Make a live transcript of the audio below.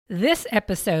This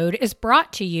episode is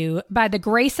brought to you by the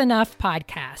Grace Enough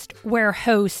podcast, where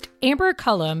host Amber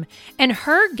Cullum and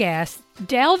her guests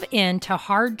delve into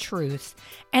hard truths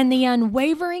and the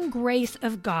unwavering grace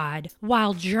of God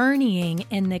while journeying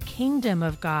in the kingdom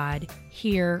of God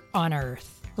here on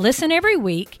earth. Listen every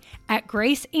week at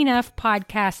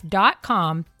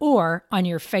graceenoughpodcast.com or on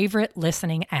your favorite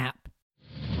listening app.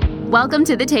 Welcome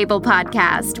to the Table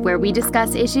Podcast, where we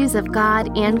discuss issues of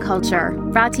God and culture,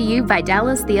 brought to you by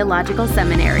Dallas Theological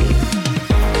Seminary.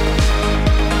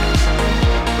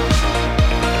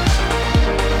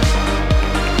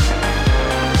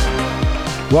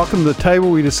 Welcome to the table.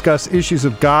 We discuss issues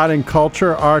of God and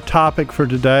culture. Our topic for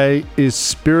today is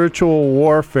spiritual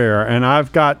warfare, and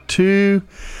I've got two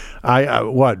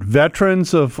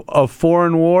veterans of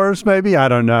foreign wars, maybe, I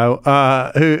don't know,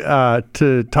 who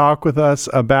to talk with us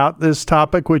about this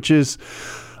topic, which is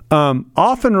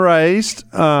often raised,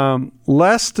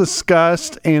 less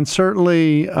discussed, and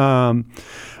certainly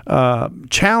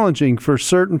challenging for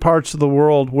certain parts of the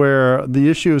world where the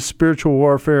issue of spiritual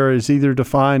warfare is either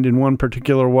defined in one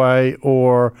particular way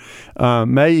or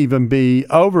may even be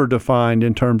over-defined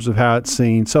in terms of how it's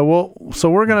seen. So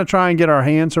we're going to try and get our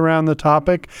hands around the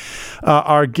topic.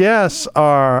 Our guests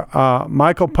are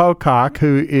Michael Pocock,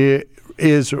 who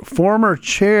is former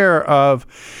chair of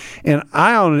an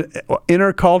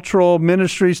intercultural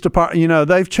ministries department. You know,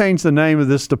 they've changed the name of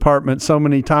this department so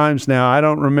many times now. I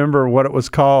don't remember what it was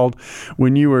called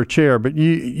when you were chair, but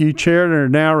you chaired and are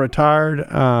now retired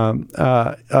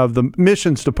of the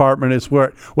missions department is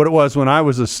what it was when I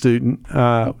was a student.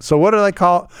 So what do they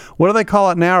call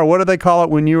it now, or what do they call it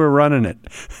when you were running it?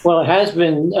 Well, it has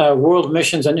been World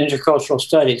Missions and Intercultural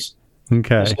Studies.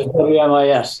 Okay. So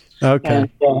WMIS. Okay.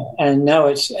 And now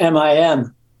it's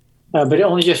MIM. But it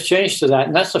only just changed to that,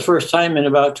 and that's the first time in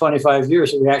about 25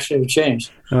 years that we actually have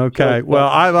changed. Okay. Well,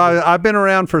 I've been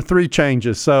around for three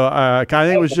changes, so I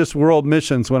think it was just World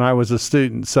Missions when I was a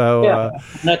student. So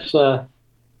that's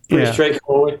pretty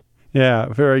straightforward. Yeah,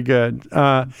 very good.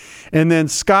 And then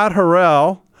Scott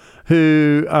Harrell,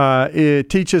 who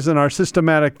teaches in our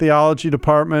systematic theology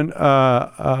department.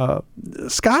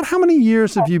 Scott, how many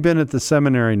years have you been at the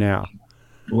seminary now?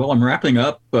 Well, I'm wrapping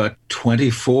up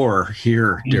 24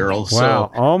 here, Daryl. Wow,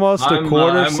 so almost a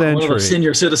quarter century. I'm one of the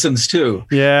senior citizens too.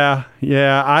 Yeah.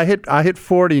 I hit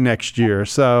 40 next year.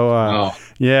 So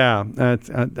yeah,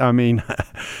 I mean,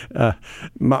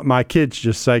 my kids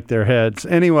just shake their heads.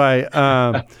 Anyway,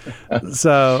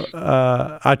 so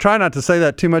I try not to say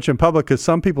that too much in public because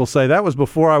some people say that was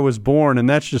before I was born, and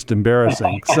that's just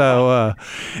embarrassing. So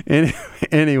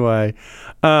anyway.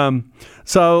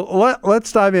 So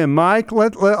let's dive in. Mike,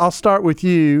 I'll start with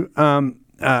you.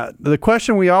 The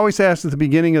question we always ask at the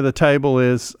beginning of the table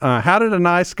is, how did a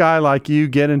nice guy like you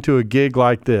get into a gig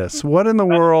like this? What in the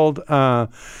world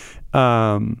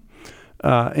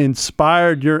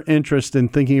inspired your interest in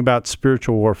thinking about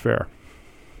spiritual warfare?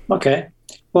 Okay.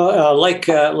 Well,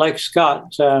 like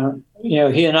Scott,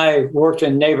 he and I worked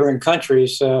in neighboring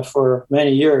countries for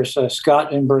many years,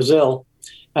 Scott in Brazil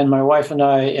and my wife and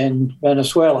I in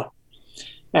Venezuela.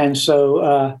 And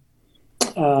so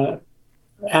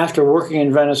after working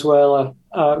in Venezuela,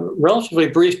 relatively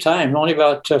brief time, only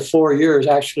about 4 years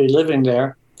actually living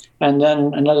there, and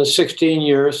then another 16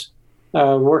 years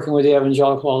working with the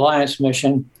Evangelical Alliance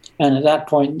Mission. And at that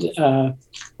point,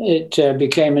 it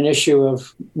became an issue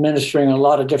of ministering in a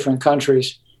lot of different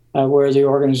countries where the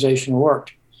organization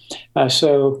worked.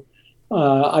 So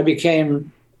I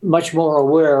became much more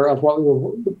aware of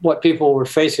what people were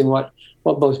facing, what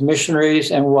both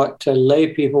missionaries and what lay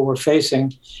people were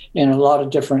facing in a lot of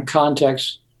different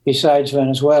contexts besides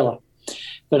Venezuela.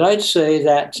 But I'd say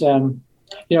that, I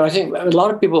think a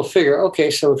lot of people figure,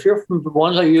 okay, so if you're from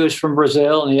one of you is from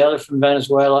Brazil and the other from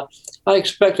Venezuela, I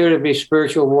expect there to be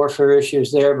spiritual warfare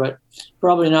issues there, but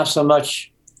probably not so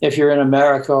much if you're in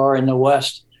America or in the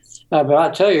West. But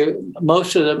I'll tell you,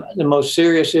 most of the most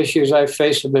serious issues I've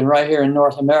faced have been right here in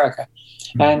North America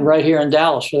and right here in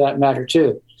Dallas, for that matter,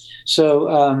 too.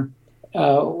 So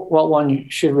what one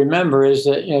should remember is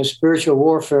that spiritual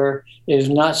warfare is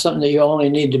not something that you only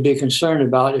need to be concerned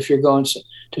about if you're going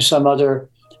to some other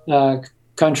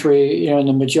country, in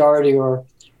the majority or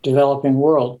developing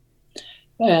world.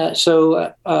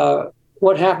 So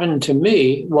what happened to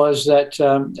me was that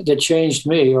changed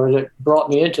me, or that brought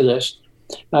me into this,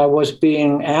 was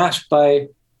being asked by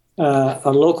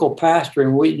a local pastor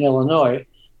in Wheaton, Illinois,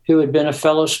 who had been a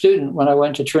fellow student when I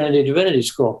went to Trinity Divinity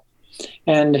School.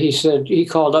 And he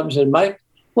called up and said, Mike,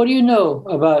 what do you know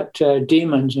about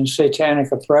demons and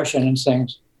satanic oppression and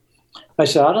things? I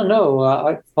said, I don't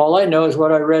know. All I know is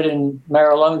what I read in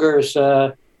Merrill Unger's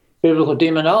Biblical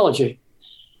Demonology.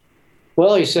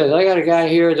 Well, he said, I got a guy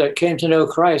here that came to know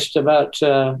Christ about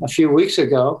a few weeks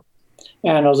ago.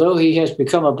 And although he has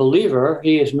become a believer,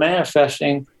 he is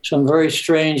manifesting some very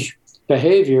strange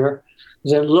behavior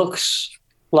that looks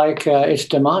like it's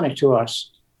demonic to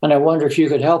us. And I wonder if you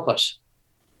could help us.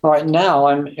 All right, now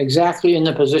I'm exactly in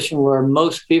the position where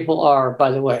most people are,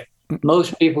 by the way.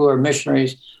 Most people who are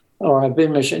missionaries or have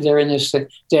been missionaries, they're in this thing.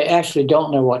 They actually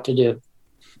don't know what to do.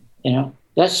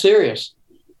 That's serious.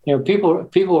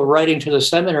 People are writing to the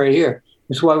seminary here.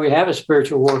 That's why we have a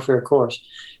spiritual warfare course,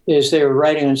 is they were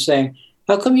writing and saying,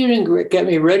 how come you didn't get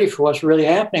me ready for what's really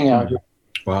happening out here?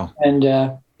 Wow.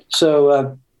 And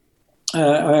so I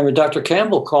remember Dr.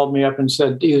 Campbell called me up and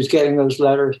said he was getting those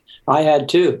letters. I had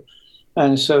too.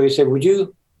 And so he said, would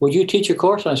you teach a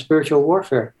course on spiritual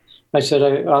warfare? I said,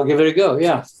 I'll give it a go,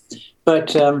 yeah.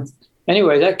 But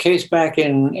anyway, that case back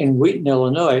in Wheaton,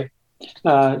 Illinois,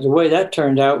 the way that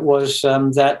turned out was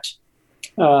that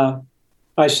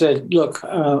I said, look,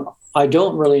 I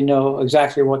don't really know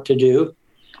exactly what to do,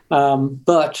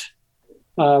 but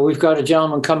we've got a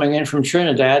gentleman coming in from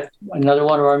Trinidad, another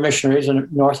one of our missionaries, a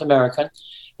North American,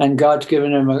 and God's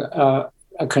given him a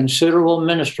considerable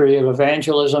ministry of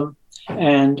evangelism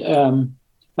and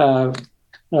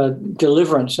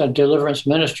deliverance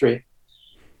ministry,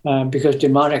 because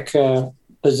demonic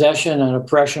possession and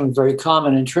oppression was very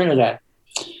common in Trinidad.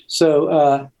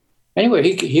 So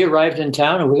anyway, he arrived in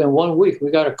town, and within 1 week,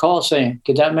 we got a call saying,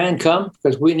 did that man come?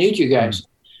 Because we need you guys.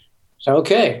 So,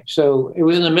 okay. So it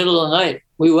was in the middle of the night.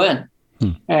 We went.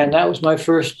 And that was my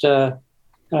first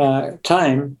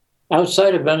time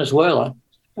outside of Venezuela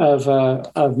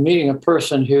of meeting a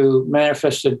person who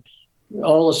manifested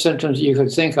all the symptoms that you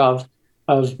could think of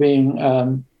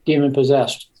being demon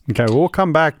possessed. Okay, we'll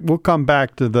come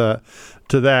back to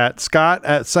that.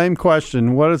 Scott, same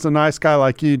question. What is a nice guy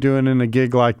like you doing in a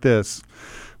gig like this?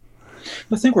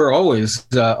 I think we're always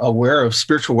aware of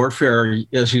spiritual warfare.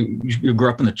 As you grew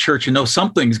up in the church,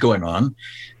 something's going on.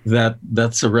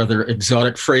 That's a rather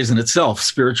exotic phrase in itself.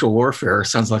 Spiritual warfare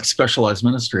sounds like specialized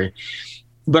ministry.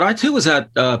 But I too was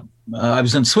I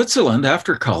was in Switzerland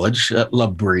after college at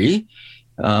L'Abri.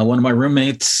 One of my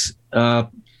roommates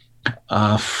from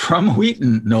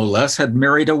Wheaton, no less, had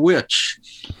married a witch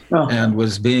and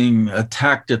was being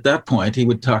attacked at that point. He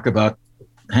would talk about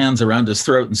hands around his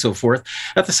throat and so forth.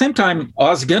 At the same time,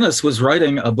 Os Guinness was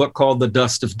writing a book called The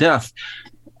Dust of Death,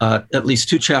 at least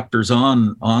 2 chapters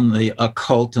on the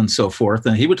occult and so forth.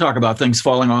 And he would talk about things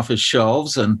falling off his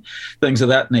shelves and things of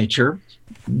that nature.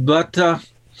 But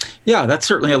that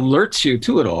certainly alerts you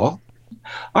to it all.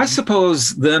 I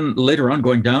suppose then later on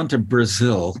going down to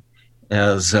Brazil,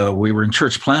 as we were in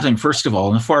church planting, first of all,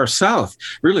 in the far south,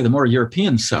 really the more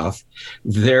European south,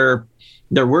 there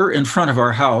were in front of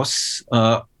our house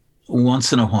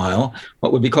once in a while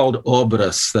what would be called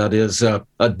obras, that is a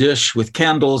dish with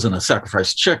candles and a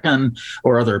sacrificed chicken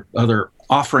or other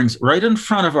offerings right in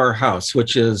front of our house,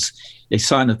 which is a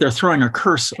sign that they're throwing a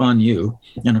curse on you.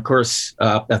 And of course,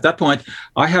 at that point,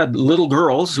 I had little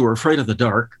girls who were afraid of the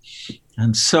dark.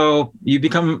 And so you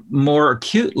become more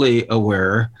acutely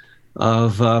aware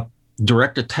of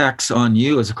direct attacks on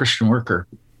you as a Christian worker.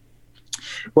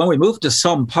 When we moved to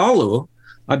Sao Paulo,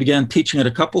 I began teaching at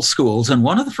a couple schools, and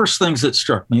one of the first things that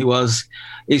struck me was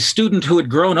a student who had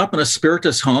grown up in a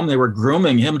Spiritist home. They were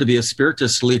grooming him to be a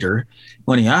Spiritist leader.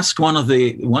 When he asked one of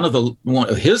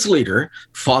his leader,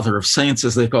 father of saints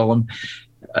as they call him,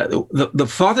 the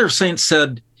father of saints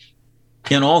said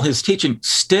in all his teaching,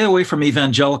 "Stay away from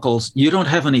evangelicals. You don't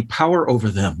have any power over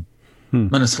them."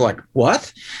 And it's like,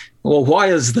 what? Well, why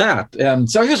is that?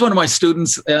 And so here's one of my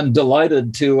students, and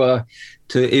delighted to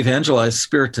evangelize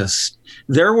Spiritists.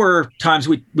 There were times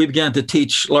we began to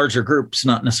teach larger groups,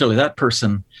 not necessarily that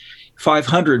person.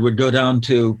 500 would go down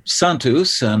to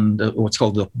Santos and what's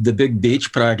called the big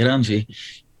beach, Praia Grande,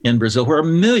 in Brazil, where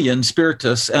 1 million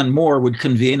Spiritists and more would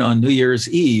convene on New Year's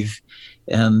Eve.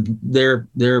 And their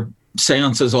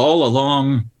seances all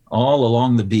along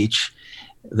the beach.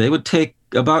 They would take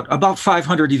about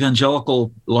 500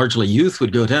 evangelical, largely youth,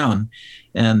 would go down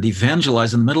and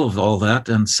evangelize in the middle of all that.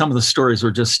 And some of the stories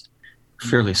were just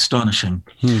fairly astonishing.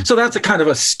 So that's a kind of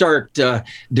a start,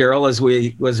 Daryl, as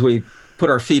we put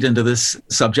our feet into this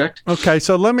subject. Okay,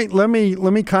 so let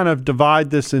me kind of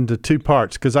divide this into 2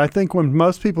 parts, because I think when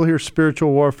most people hear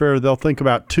spiritual warfare, they'll think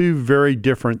about 2 very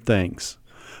different things.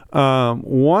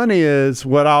 One is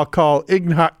what I'll call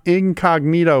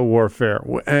incognito warfare.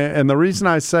 And the reason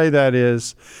I say that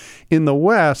is in the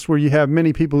West, where you have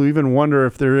many people who even wonder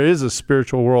if there is a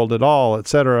spiritual world at all,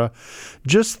 etc.,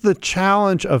 just the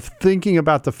challenge of thinking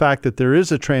about the fact that there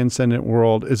is a transcendent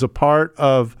world is a part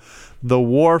of the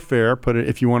warfare,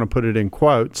 if you want to put it in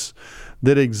quotes,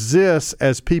 that exists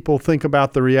as people think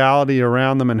about the reality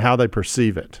around them and how they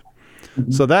perceive it.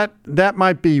 Mm-hmm. So that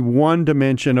might be one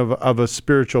dimension of a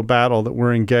spiritual battle that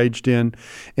we're engaged in.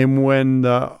 And when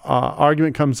the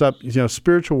argument comes up,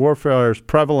 spiritual warfare is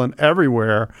prevalent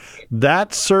everywhere,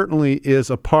 that certainly is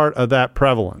a part of that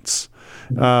prevalence.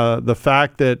 The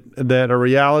fact that a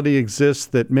reality exists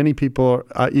that many people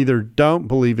either don't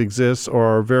believe exists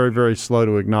or are very, very slow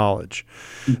to acknowledge.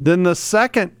 Mm-hmm. Then the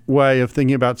second way of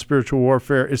thinking about spiritual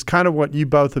warfare is kind of what you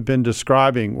both have been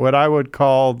describing, what I would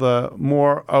call the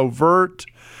more overt,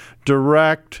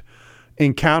 direct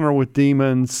encounter with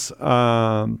demons,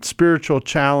 spiritual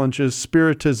challenges,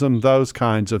 spiritism, those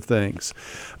kinds of things.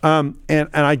 And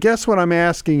I guess what I'm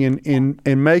asking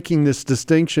in making this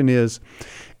distinction is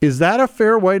that a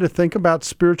fair way to think about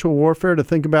spiritual warfare, to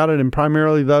think about it in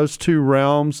primarily those two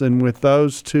realms and with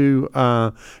those two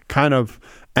kind of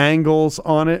angles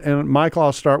on it? And Michael,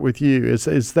 I'll start with you.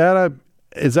 Is that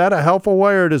a helpful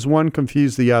way, or does one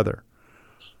confuse the other?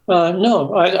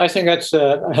 No, I think that's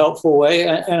a helpful way,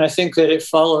 and I think that it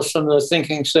follows some of the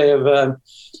thinking, say, of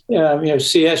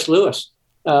C.S. Lewis,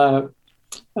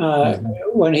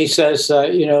 when he says,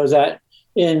 that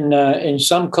in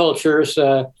some cultures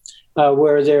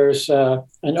where there's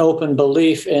an open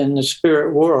belief in the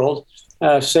spirit world,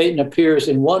 Satan appears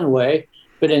in one way,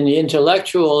 but in the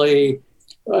intellectually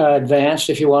advanced,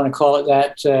 if you want to call it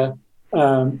that,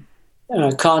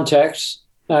 context,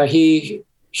 he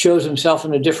shows himself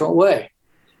in a different way.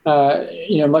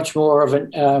 Much more of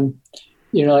an,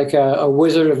 like a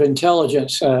wizard of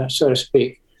intelligence, so to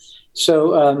speak.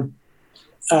 So,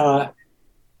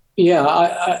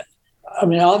 I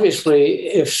mean, obviously,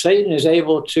 if Satan is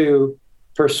able to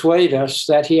persuade us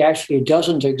that he actually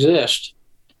doesn't exist,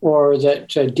 or that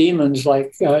demons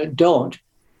don't,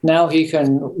 now he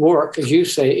can work, as you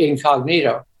say,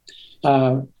 incognito.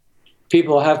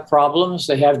 People have problems,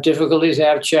 they have difficulties, they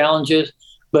have challenges,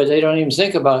 but they don't even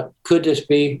think about, could this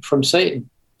be from Satan,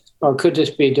 or could this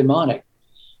be demonic?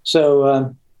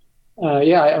 So,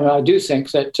 I do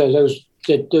think that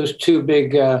those two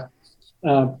big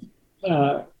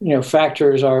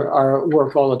factors are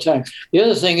work all the time. The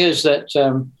other thing is that,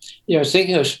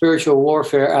 thinking of spiritual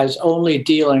warfare as only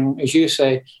dealing, as you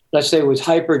say, let's say with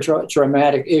hyper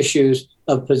dramatic issues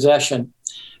of possession.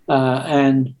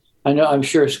 And I'm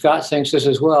sure Scott thinks this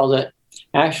as well, that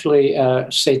actually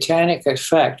satanic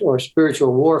effect or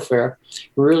spiritual warfare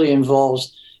really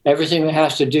involves everything that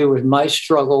has to do with my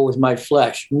struggle with my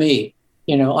flesh, me.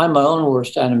 I'm my own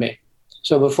worst enemy.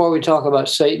 So before we talk about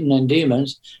Satan and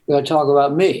demons, we're going to talk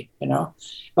about me,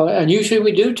 And usually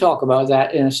we do talk about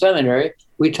that in a seminary.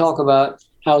 We talk about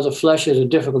how the flesh is a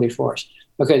difficulty for us.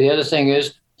 Okay, the other thing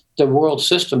is the world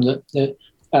system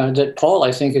that Paul,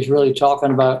 I think, is really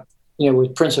talking about,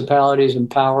 with principalities and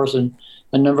powers and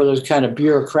a number of those kind of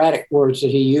bureaucratic words that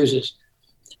he uses.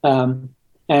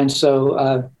 And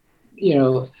so,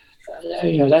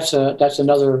 that's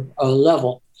another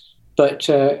level. But,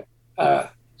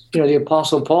 the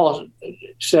Apostle Paul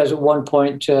says at one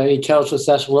point, he tells the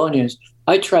Thessalonians,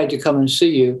 I tried to come and see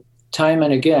you time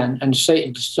and again, and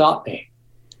Satan stopped me.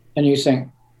 And you think,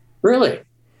 really?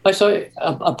 I thought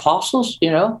apostles,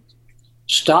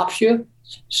 stops you?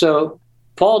 So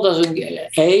Paul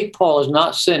Paul is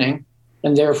not sinning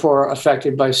and therefore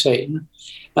affected by Satan.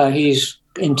 He's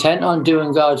intent on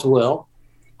doing God's will.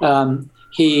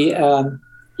 He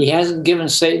hasn't given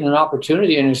Satan an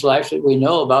opportunity in his life that we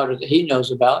know about or that he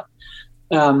knows about.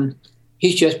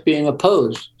 He's just being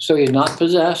opposed. So he's not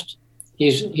possessed.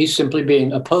 He's simply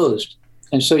being opposed.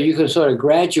 And so you can sort of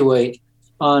graduate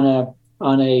on a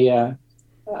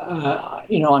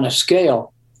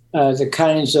scale the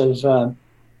kinds of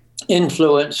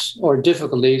influence or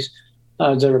difficulties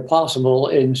that are possible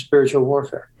in spiritual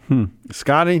warfare.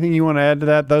 Scott, anything you want to add to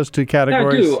that? Those two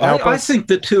categories? I do. I think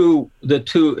the two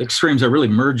extremes are really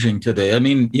merging today. I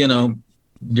mean,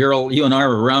 Daryl, you and I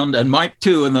were around, and Mike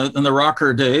too, in the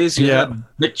rocker days. You had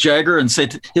Mick Jagger and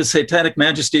his Satanic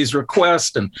Majesty's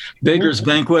Request and Beggar's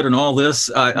Banquet and all this.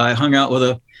 I hung out with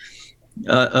a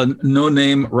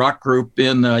no-name rock group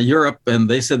in Europe, and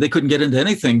they said they couldn't get into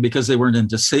anything because they weren't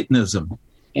into Satanism.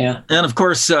 Yeah. And of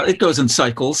course, it goes in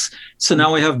cycles. So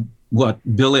now we have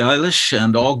Billie Eilish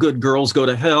and All Good Girls Go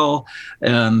to Hell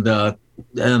and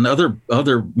other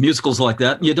musicals like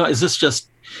that.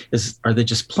 Are they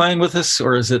just playing with us,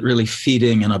 or is it really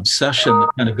feeding an obsession that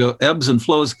kind of ebbs and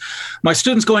flows? My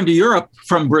students going to Europe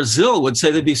from Brazil would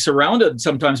say they'd be surrounded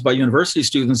sometimes by university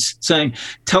students saying,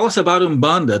 tell us about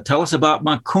Umbanda, tell us about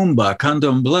Macumba,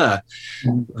 Candomblé.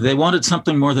 They wanted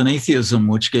something more than atheism,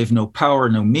 which gave no power,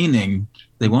 no meaning.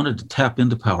 They wanted to tap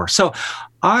into power. So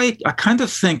I kind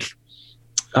of think,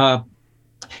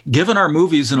 given our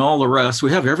movies and all the rest,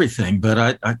 we have everything.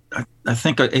 But I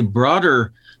think a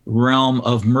broader realm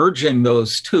of merging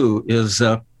those two is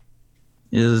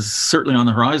certainly on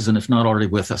the horizon, if not already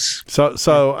with us.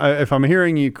 So if I'm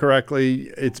hearing you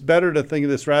correctly, it's better to think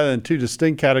of this rather than two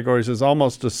distinct categories as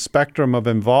almost a spectrum of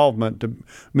involvement, to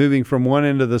moving from one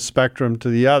end of the spectrum to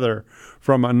the other,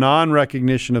 from a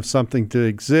non-recognition of something to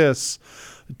exist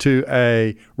to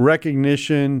a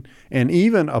recognition and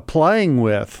even a playing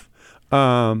with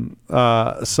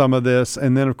some of this,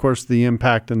 and then of course the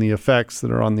impact and the effects that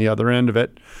are on the other end of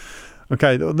it.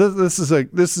 Okay, this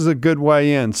is a good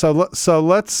way in. So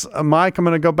let's, Mike, I'm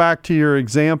going to go back to your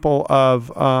example of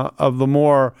the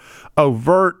more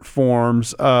overt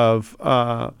forms of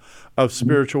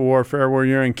spiritual warfare, where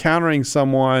you're encountering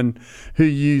someone who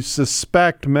you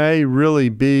suspect may really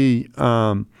be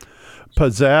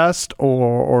possessed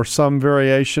or some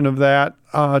variation of that.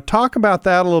 Talk about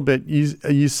that a little bit.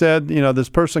 You said, this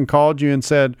person called you and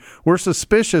said, we're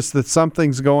suspicious that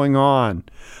something's going on.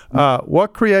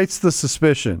 What creates the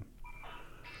suspicion?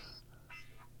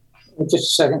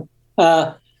 Just a second.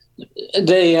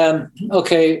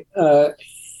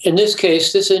 In this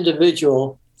case, this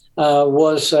individual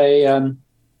was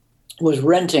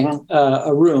renting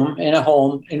a room in a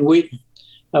home in Wheaton,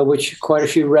 which quite a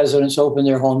few residents open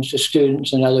their homes to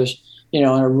students and others,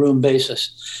 on a room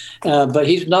basis. But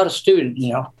he's not a student,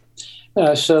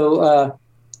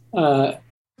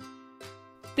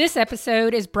 This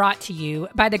episode is brought to you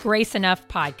by the Grace Enough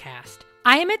podcast.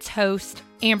 I am its host,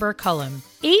 Amber Cullum.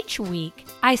 Each week,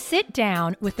 I sit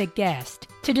down with a guest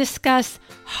to discuss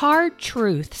hard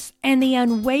truths and the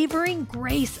unwavering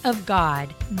grace of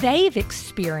God they've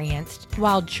experienced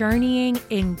while journeying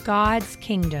in God's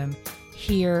kingdom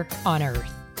here on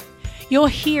earth. You'll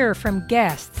hear from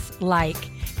guests like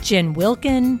Jen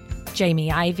Wilkin,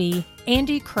 Jamie Ivey,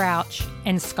 Andy Crouch,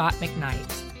 and Scott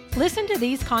McKnight. Listen to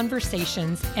these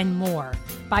conversations and more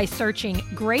by searching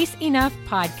Grace Enough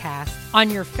Podcast on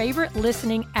your favorite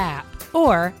listening app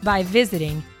or by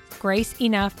visiting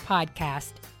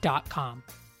graceenoughpodcast.com.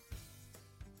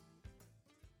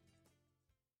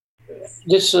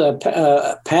 This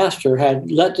pastor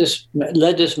had led this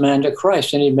man to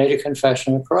Christ, and he made a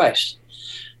confession of Christ,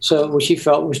 which he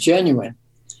felt was genuine.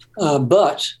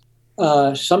 But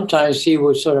sometimes he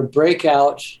would sort of break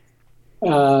out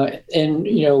with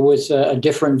a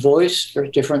different voice or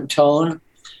a different tone,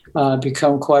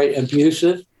 become quite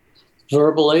abusive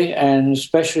verbally, and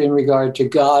especially in regard to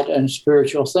God and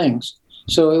spiritual things.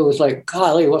 So it was like,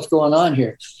 golly, what's going on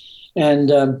here? And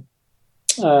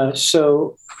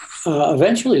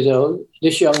eventually, though,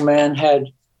 this young man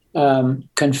had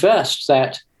confessed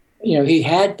that, he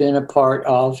had been a part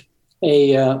of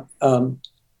a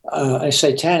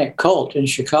satanic cult in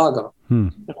Chicago.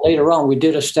 Later on, we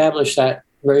did establish that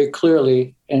very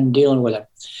clearly in dealing with him.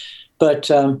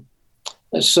 But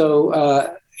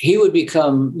he would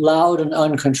become loud and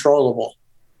uncontrollable.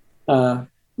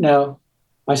 Now,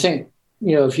 I think,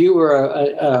 if you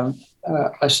were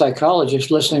a psychologist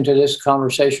listening to this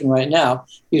conversation right now,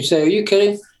 you'd say, are you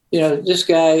kidding? This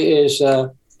guy is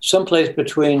someplace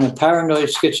between a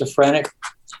paranoid schizophrenic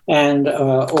and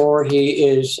or he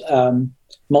is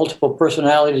multiple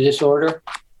personality disorder,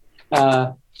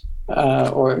 otherwise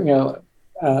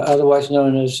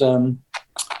known as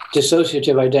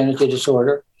dissociative identity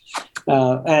disorder.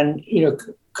 And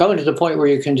coming to the point where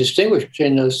you can distinguish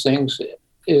between those things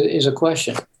is a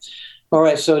question. All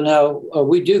right, so now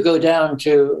we do go down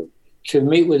to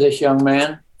meet with this young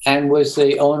man and with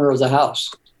the owner of the house.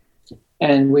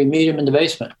 And we meet him in the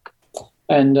basement.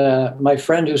 And my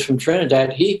friend who's from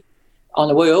Trinidad, he, on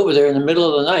the way over there in the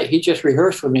middle of the night, he just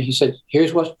rehearsed with me. He said,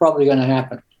 here's what's probably going to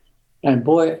happen. And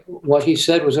boy, what he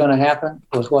said was going to happen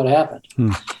was what happened.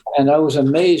 And I was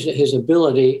amazed at his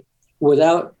ability,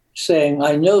 without saying,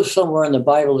 I know somewhere in the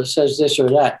Bible that says this or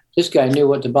that. This guy knew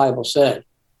what the Bible said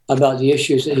about the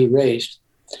issues that he raised.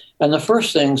 And the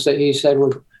first things that he said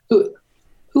were,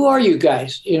 who are you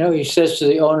guys? He says to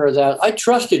the owner of that, I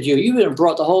trusted you. You even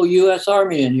brought the whole U.S.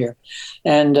 Army in here.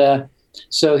 And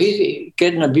so he's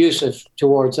getting abusive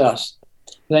towards us.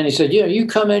 And then he said, you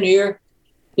come in here,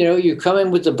 you come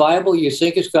in with the Bible, you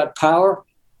think it's got power,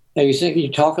 and you think you're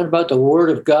talking about the Word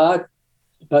of God,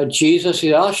 about Jesus. He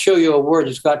said, I'll show you a word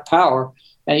that's got power.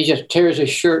 And he just tears his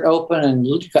shirt open and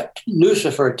got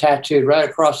Lucifer tattooed right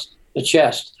across the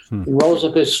chest. He rolls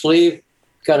up his sleeve,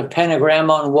 got a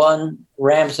pentagram on one,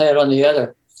 ram's head on the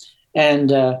other. And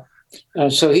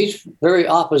so he's very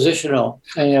oppositional,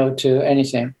 to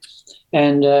anything.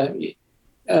 And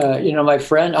my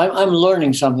friend, I'm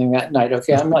learning something that night.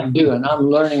 Okay, I'm not doing. I'm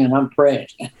learning and I'm praying.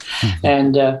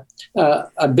 And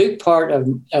a big part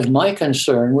of my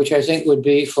concern, which I think would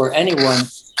be for anyone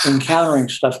encountering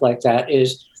stuff like that,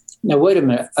 is, now wait a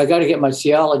minute, I got to get my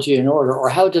theology in order, or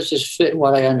how does this fit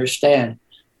what I understand?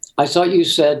 I thought you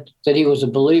said that he was a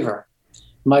believer.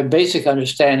 My basic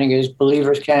understanding is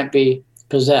believers can't be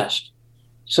possessed.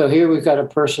 So here we've got a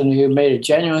person who made a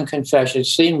genuine confession. It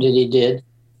seemed that he did,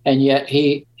 and yet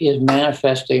he is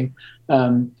manifesting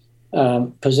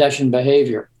possession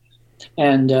behavior.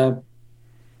 And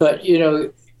but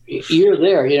you're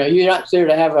there. You're not there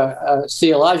to have a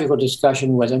theological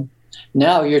discussion with him.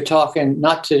 Now you're talking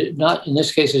not in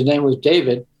this case his name was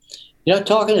David. You're not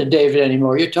talking to David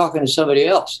anymore. You're talking to somebody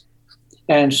else.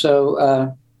 And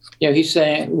so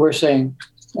we're saying,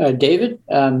 David,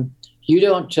 you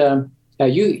don't.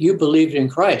 You believed in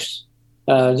Christ.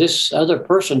 This other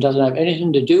person doesn't have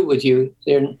anything to do with you.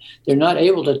 They're not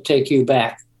able to take you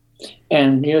back.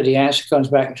 And the answer comes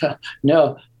back,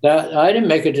 no, I didn't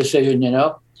make a decision.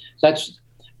 That's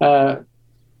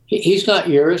he's not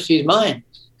yours, he's mine.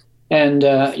 And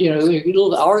a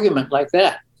little argument like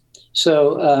that.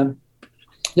 So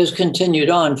this continued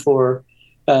on for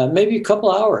maybe a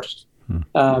couple hours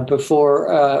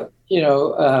before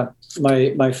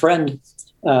my friend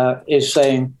is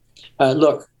saying,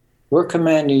 look, we're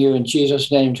commanding you in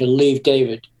Jesus' name to leave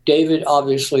David. David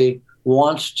obviously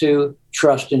wants to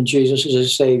trust in Jesus as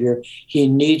his Savior. He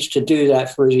needs to do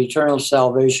that for his eternal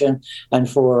salvation and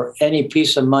for any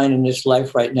peace of mind in his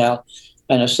life right now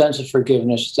and a sense of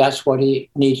forgiveness. That's what he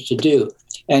needs to do.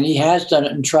 And he has done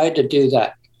it and tried to do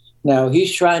that. Now,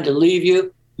 he's trying to leave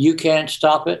you. You can't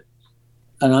stop it.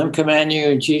 And I'm commanding you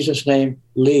in Jesus' name,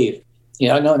 leave.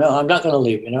 No, I'm not going to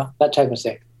leave, that type of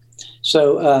thing.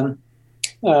 So,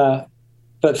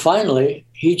 but finally,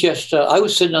 he just, I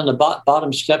was sitting on the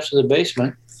bottom steps of the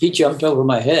basement. He jumped over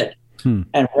my head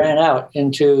and ran out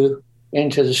into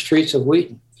the streets of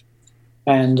Wheaton.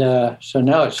 And so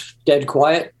now it's dead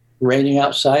quiet, raining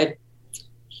outside.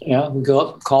 We go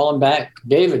up, call him back.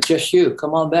 David, just you,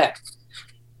 come on back.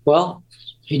 Well,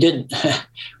 he didn't.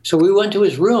 So we went to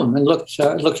his room and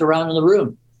looked around in the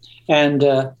room. And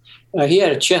he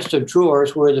had a chest of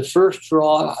drawers where the first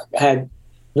drawer had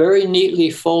very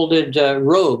neatly folded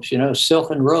robes,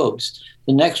 silken robes.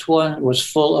 The next one was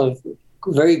full of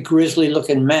very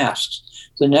grisly-looking masks.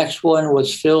 The next one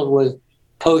was filled with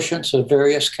potions of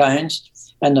various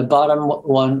kinds. And the bottom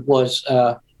one was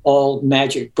all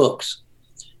magic books.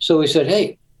 So we said,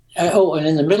 hey, and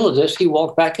in the middle of this, he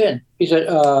walked back in. He said,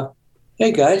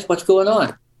 hey, guys, what's going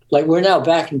on? Like, we're now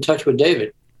back in touch with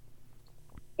David.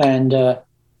 And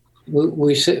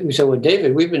we said, well,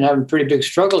 David, we've been having a pretty big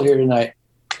struggle here tonight.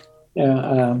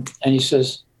 And he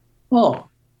says, oh,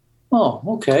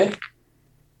 okay.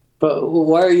 But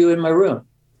why are you in my room?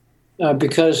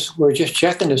 Because we're just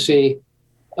checking to see,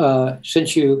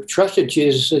 since you trusted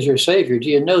Jesus as your Savior, do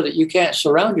you know that you can't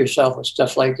surround yourself with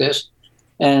stuff like this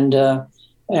and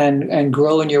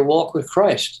grow in your walk with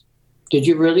Christ? Did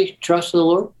you really trust the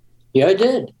Lord? Yeah, I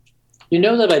did. You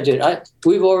know that I did.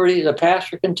 The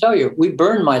pastor can tell you, we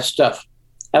burned my stuff.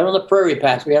 Out on the prairie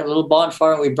path, we had a little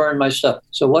bonfire and we burned my stuff.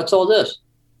 So what's all this?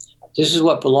 This is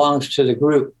what belongs to the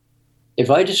group. If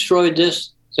I destroyed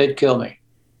this, they'd kill me.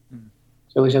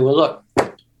 So we said, well, look,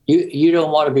 you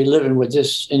don't want to be living with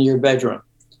this in your bedroom.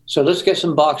 So let's get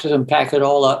some boxes and pack it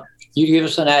all up. You give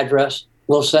us an address,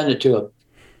 we'll send it to them.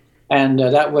 And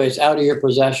that way it's out of your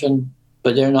possession,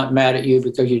 but they're not mad at you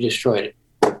because you destroyed it.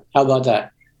 How about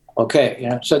that?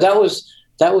 Okay. So that was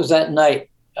that night.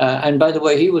 And by the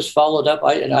way, he was followed up.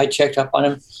 I checked up on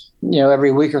him,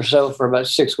 every week or so for about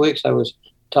 6 weeks. I was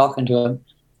talking to him,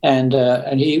 and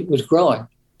he was growing.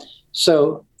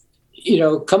 So,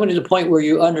 coming to the point where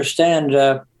you understand,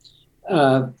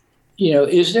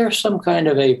 is there some kind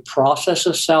of a process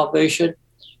of salvation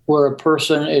where a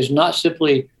person is not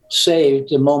simply saved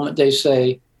the moment they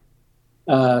say,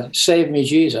 "Save me,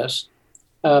 Jesus,"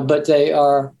 but they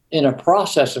are in a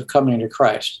process of coming to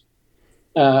Christ?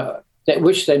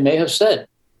 Which they may have said,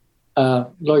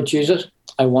 Lord Jesus,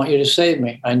 I want you to save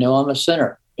me. I know I'm a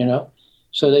sinner,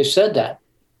 So they said that.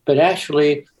 But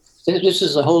actually, this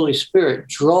is the Holy Spirit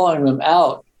drawing them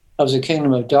out of the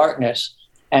kingdom of darkness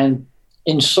and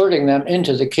inserting them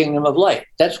into the kingdom of light.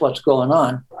 That's what's going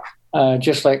on,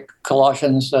 just like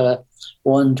Colossians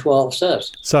 1:12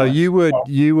 says. So you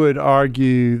would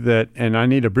argue that, and I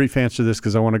need a brief answer to this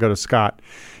because I want to go to Scott.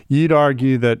 You'd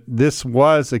argue that this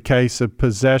was a case of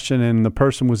possession and the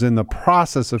person was in the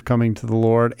process of coming to the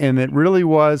Lord, and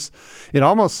it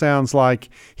almost sounds like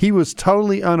he was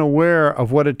totally unaware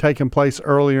of what had taken place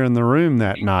earlier in the room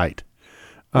that night.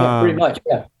 Pretty much,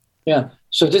 yeah.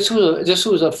 So this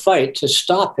was a fight to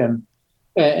stop him.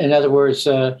 In other words,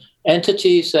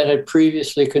 entities that had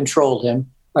previously controlled him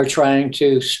are trying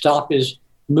to stop his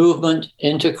movement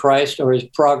into Christ or his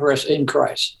progress in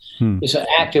Christ. It's an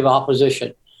active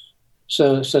opposition.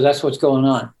 So that's what's going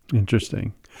on.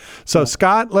 Interesting. So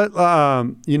Scott,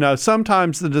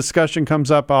 sometimes the discussion comes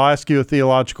up. I'll ask you a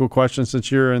theological question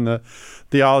since you're in the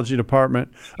theology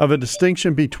department, of a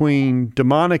distinction between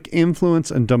demonic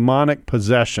influence and demonic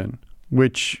possession,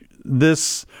 which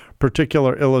this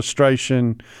particular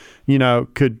illustration,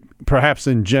 could perhaps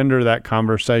engender that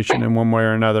conversation in one way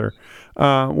or another.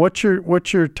 What's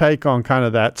your take on kind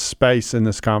of that space in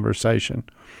this conversation?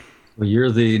 Well,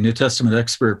 you're the New Testament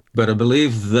expert, but I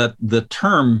believe that the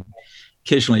term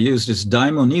occasionally used is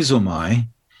daimonizomai,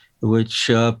 which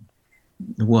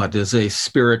is a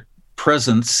spirit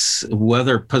presence,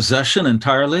 whether possession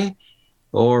entirely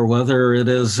or whether it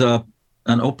is an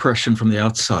oppression from the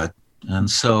outside. And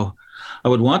so I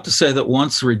would want to say that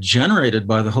once regenerated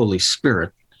by the Holy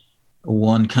Spirit,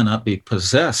 one cannot be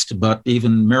possessed. But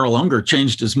even Merrill Unger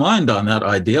changed his mind on that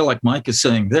idea, like Mike is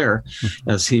saying there,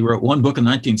 as he wrote one book in the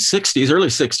 1960s, early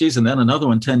 60s, and then another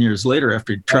one 10 years later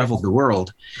after he traveled the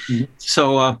world.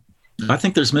 So I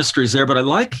think there's mysteries there. But I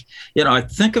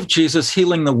think of Jesus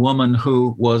healing the woman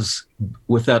who was,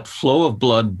 with that flow of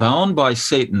blood, bound by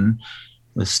Satan,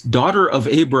 this daughter of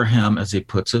Abraham, as he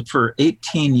puts it, for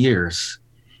 18 years.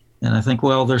 And I think,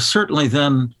 well, there's certainly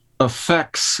then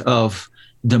effects of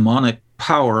demonic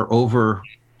power over,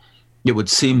 it would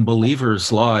seem,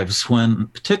 believers' lives when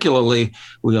particularly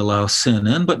we allow sin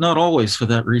in, but not always for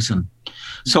that reason.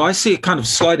 So I see a kind of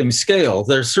sliding scale.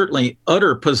 There's certainly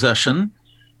utter possession.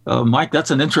 Mike,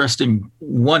 that's an interesting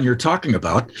one you're talking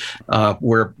about,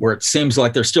 where it seems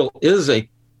like there still is a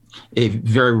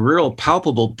very real,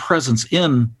 palpable presence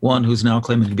in one who's now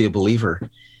claiming to be a believer.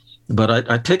 But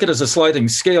I take it as a sliding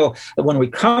scale. When we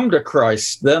come to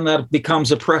Christ, then that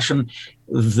becomes oppression.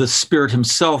 The Spirit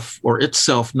himself or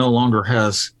itself no longer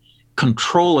has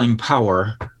controlling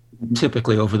power,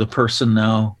 typically over the person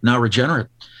now regenerate.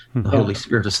 The Holy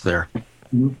Spirit is there.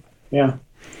 Yeah.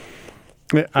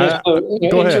 Go ahead.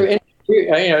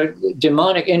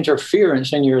 Demonic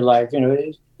interference in your life.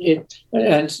 And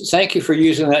thank you for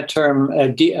using that term,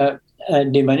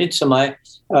 demonizomai,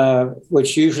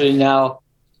 which usually now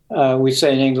we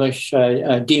say in English,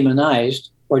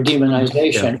 demonized or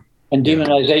demonization. Yeah. And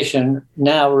demonization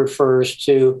now refers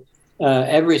to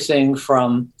everything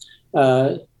from,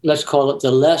 let's call it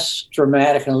the less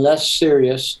dramatic and less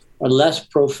serious or less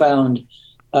profound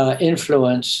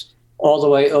influence, all the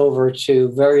way over to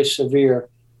very severe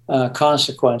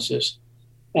consequences.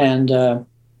 And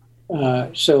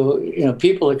so,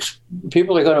 people are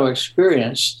going to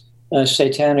experience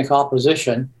satanic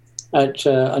opposition at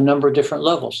a number of different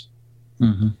levels.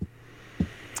 Mm-hmm.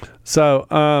 So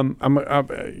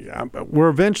we're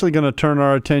eventually going to turn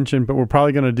our attention, but we're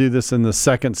probably going to do this in the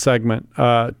second segment,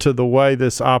 to the way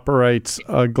this operates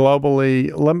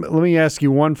globally. Let me ask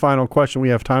you one final question we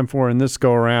have time for in this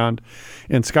go-around.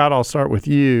 And Scott, I'll start with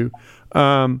you.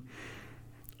 How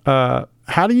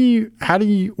do you,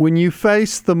 when you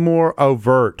face the more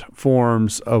overt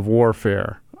forms of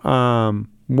warfare,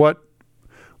 what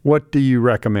do you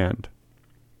recommend?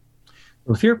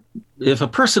 If a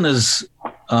person is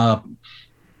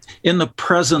in the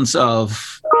presence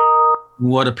of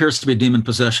what appears to be demon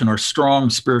possession or strong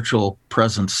spiritual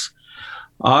presence,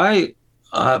 I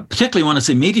particularly when it's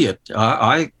immediate,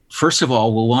 I first of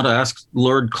all will want to ask,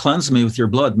 Lord, cleanse me with your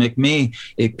blood, make me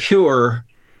a pure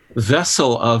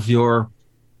vessel of your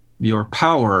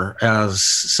power, as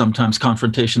sometimes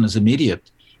confrontation is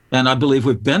immediate. And I believe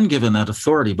we've been given that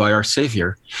authority by our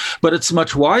Savior. But it's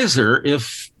much wiser,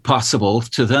 if possible,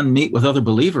 to then meet with other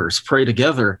believers, pray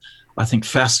together. I think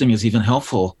fasting is even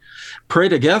helpful. Pray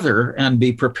together and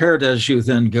be prepared as you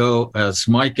then go, as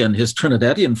Mike and his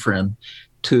Trinidadian friend,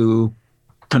 to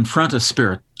confront a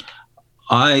spirit.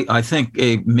 I think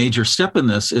a major step in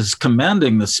this is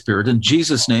commanding the Spirit in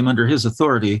Jesus' name, under his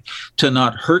authority, to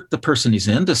not hurt the person he's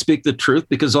in, to speak the truth,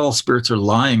 because all spirits are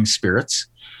lying spirits,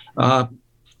 to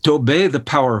obey the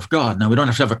power of God. Now, we don't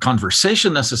have to have a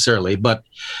conversation necessarily, but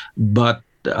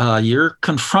you're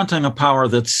confronting a power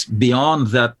that's beyond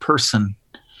that person.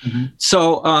 Mm-hmm.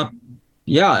 So,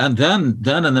 and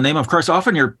then in the name of Christ,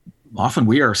 often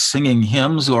we are singing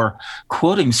hymns or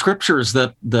quoting scriptures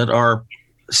that are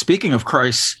speaking of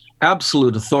Christ's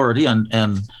absolute authority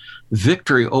and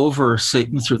victory over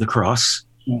Satan through the cross,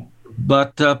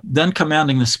 but then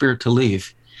commanding the Spirit to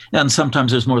leave. And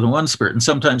sometimes there's more than one spirit. And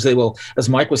sometimes they will, as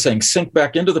Mike was saying, sink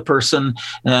back into the person.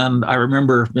 And I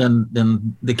remember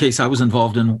in the case I was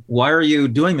involved in, why are you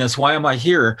doing this? Why am I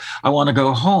here? I want to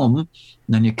go home. And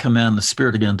then you command the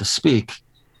spirit again to speak,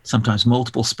 sometimes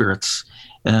multiple spirits,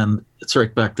 and it's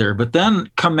right back there. But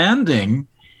then commanding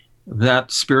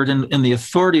that spirit in the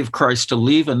authority of Christ to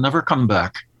leave and never come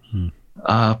back.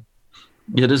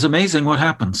 It is amazing what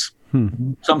happens.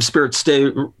 Some spirits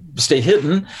stay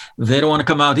hidden. They don't want to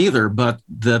come out either, but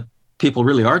that people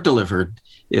really are delivered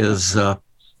is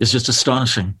just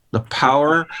astonishing. The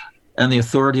power and the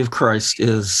authority of Christ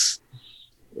is,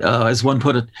 as one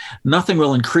put it, nothing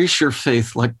will increase your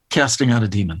faith like casting out a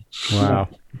demon. Wow.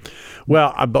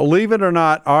 Well, believe it or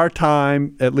not, our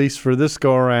time, at least for this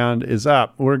go-around, is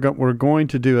up. We're going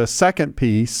to do a second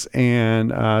piece and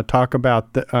talk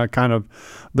about the, kind of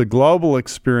the global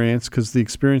experience, because the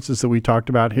experiences that we talked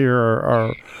about here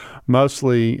are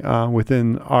mostly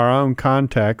within our own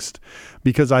context,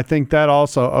 because I think that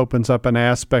also opens up an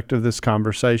aspect of this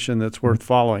conversation that's worth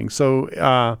following.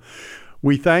 So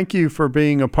we thank you for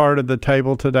being a part of the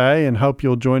table today and hope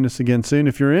you'll join us again soon.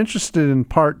 If you're interested in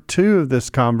part 2 of this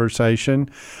conversation,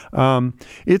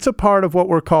 it's a part of what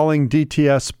we're calling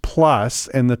DTS Plus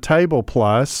and the Table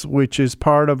Plus, which is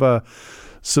part of a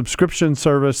subscription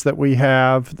service that we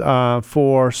have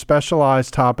for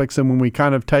specialized topics, and when we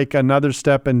kind of take another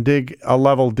step and dig a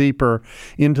level deeper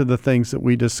into the things that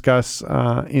we discuss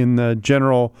in the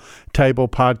general table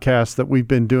podcast that we've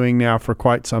been doing now for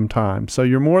quite some time. So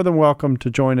you're more than welcome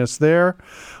to join us there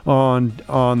on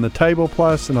the Table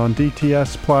Plus and on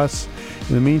DTS Plus.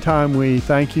 In the meantime, we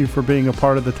thank you for being a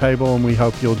part of the table, and we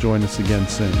hope you'll join us again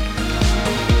soon.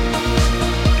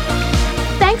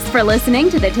 Thanks for listening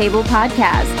to the Table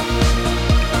Podcast.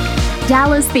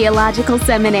 Dallas Theological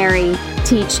Seminary.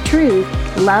 Teach truth,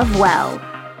 love well.